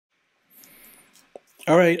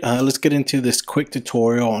All right, let's get into this quick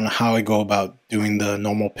tutorial on how I go about doing the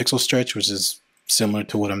normal pixel stretch, which is similar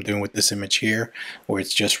to what I'm doing with this image here, where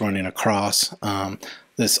it's just running across.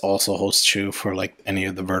 This also holds true for like any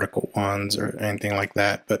of the vertical ones or anything like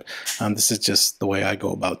that, but this is just the way I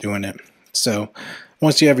go about doing it. So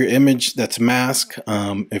once you have your image that's masked,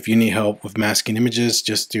 if you need help with masking images,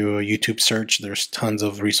 just do a YouTube search. There's tons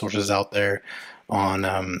of resources out there on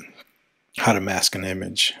how to mask an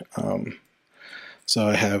image. So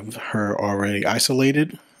I have her already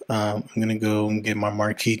isolated. I'm going to go and get my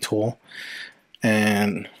marquee tool,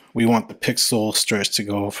 and we want the pixel stretch to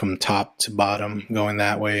go from top to bottom, going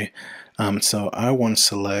that way. So I want to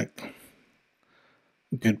select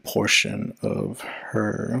a good portion of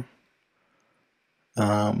her.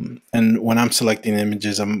 And when I'm selecting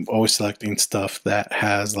images, I'm always selecting stuff that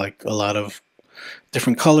has like a lot of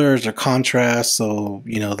different colors or contrast. So,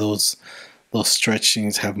 you know, those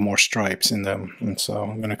stretchings have more stripes in them. And so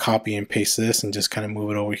I'm going to copy and paste this and just kind of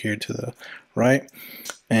move it over here to the right.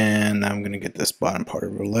 And I'm going to get this bottom part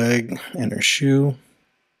of her leg and her shoe.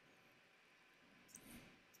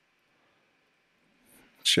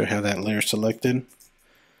 Should have that layer selected.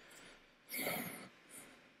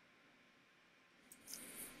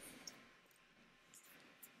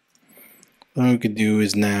 What we could do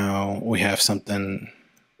is now we have something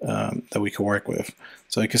that we could work with.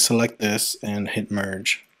 So I could select this and hit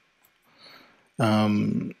merge.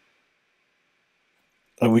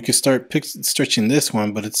 We could start stretching this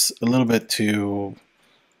one, but it's a little bit too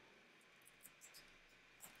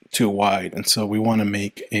wide, and so we want to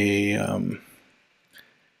make a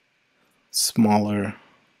smaller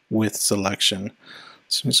width selection.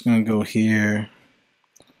 So I'm just going to go here,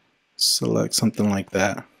 select something like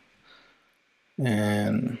that,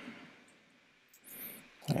 and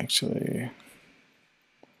actually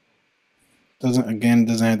doesn't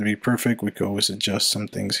have to be perfect. We could always adjust some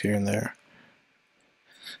things here and there.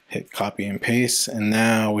 Hit copy and paste, and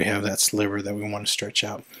now we have that sliver that we want to stretch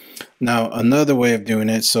out. Now another way of doing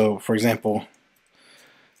it, so for example,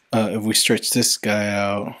 if we stretch this guy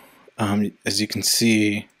out, as you can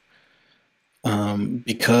see,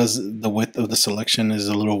 because the width of the selection is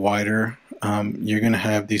a little wider, you're going to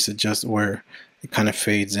have these adjust where it kind of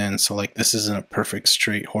fades in. So like this isn't a perfect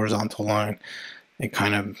straight horizontal line. It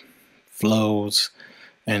kind of flows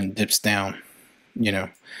and dips down, you know.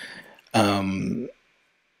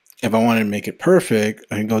 If I wanted to make it perfect,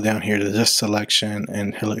 I can go down here to this selection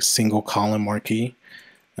and hit like single column marquee.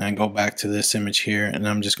 And I go back to this image here, and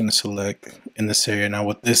I'm just going to select in this area. Now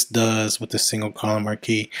what this does with the single column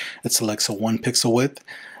marquee, it selects a 1 pixel width.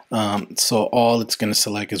 So all it's going to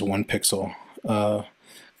select is 1 pixel.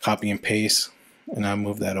 Copy and paste, and I'll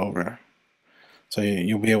move that over. So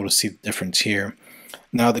you'll be able to see the difference here.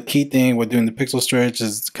 Now the key thing with doing the pixel stretch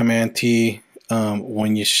is Command T.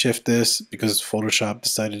 When you shift this, because Photoshop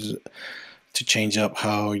decided to change up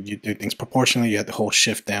how you do things proportionally, you have to hold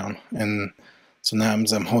shift down. And so now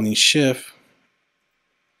as I'm holding shift,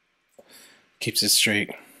 keeps it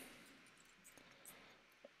straight.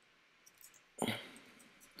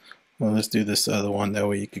 Well, let's do this other one, that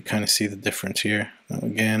way you can kind of see the difference here. Now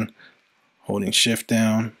again, holding shift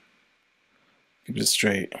down, keeps it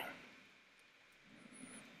straight.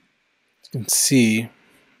 You can see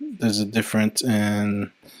there's a difference,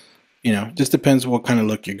 and you know, just depends what kind of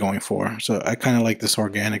look you're going for. So I kind of like this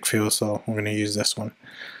organic feel, so I'm going to use this one.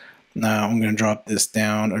 Now I'm going to drop this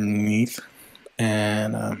down underneath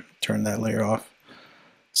and turn that layer off.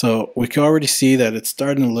 So we can already see that it's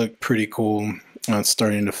starting to look pretty cool. It's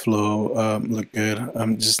starting to flow, look good.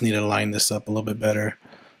 Just need to line this up a little bit better.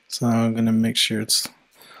 So I'm going to make sure it's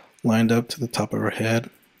lined up to the top of her head.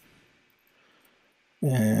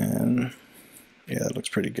 And yeah, that looks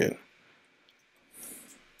pretty good.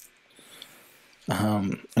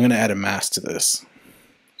 I'm going to add a mask to this.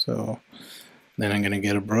 So then I'm going to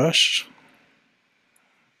get a brush.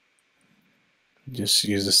 Just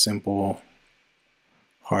use a simple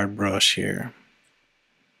hard brush here.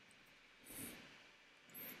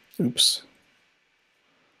 Oops.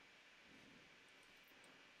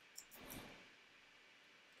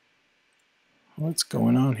 What's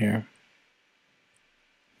going on here?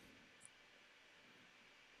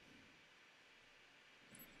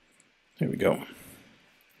 There we go.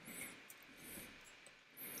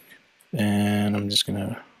 And I'm just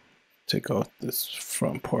gonna take off this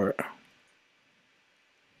front part.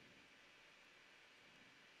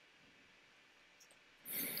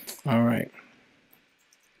 All right.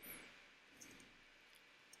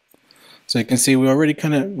 So you can see we already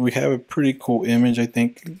we have a pretty cool image, I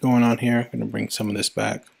think, going on here. I'm gonna bring some of this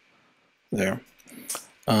back there.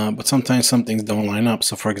 but sometimes some things don't line up.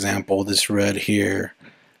 So for example, this red here,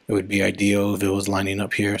 it would be ideal if it was lining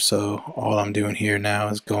up here. So all I'm doing here now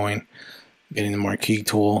is getting the marquee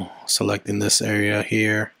tool, selecting this area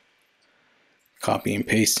here, copy and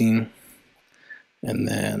pasting, and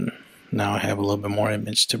then now I have a little bit more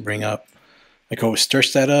image to bring up. I can always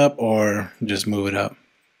stretch that up or just move it up.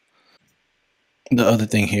 The other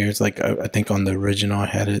thing here is like I think on the original I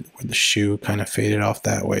had it where the shoe kind of faded off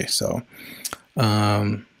that way. So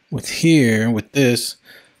with this,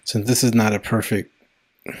 since this is not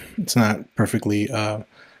it's not perfectly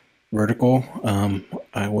vertical,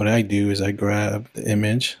 what I do is I grab the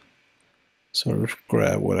image, sort of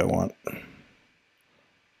grab what I want,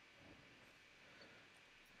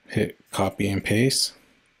 hit copy and paste,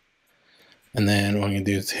 and then what I'm going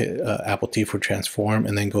to do is hit Apple T for transform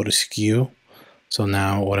and then go to skew. So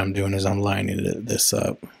now what I'm doing is I'm lining this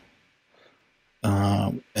up.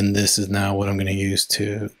 And this is now what I'm going to use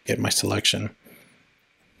to get my selection.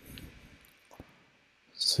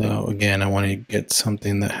 So again, I want to get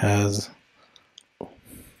something that has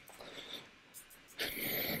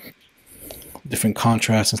different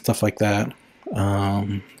contrasts and stuff like that.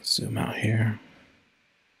 Zoom out here.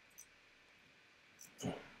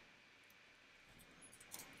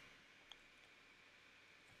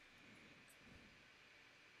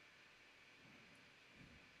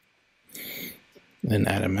 Then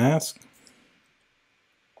add a mask.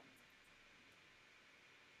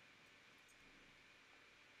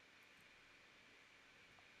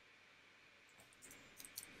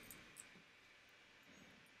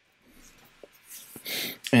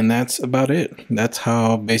 And that's about it. That's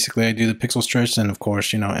how basically I do the pixel stretch. And of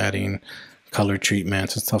course, adding color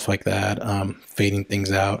treatments and stuff like that, fading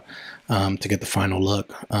things out to get the final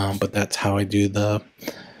look. But that's how I do the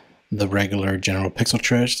regular general pixel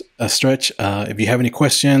stretch. If you have any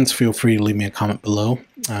questions, feel free to leave me a comment below.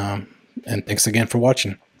 And thanks again for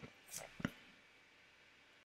watching.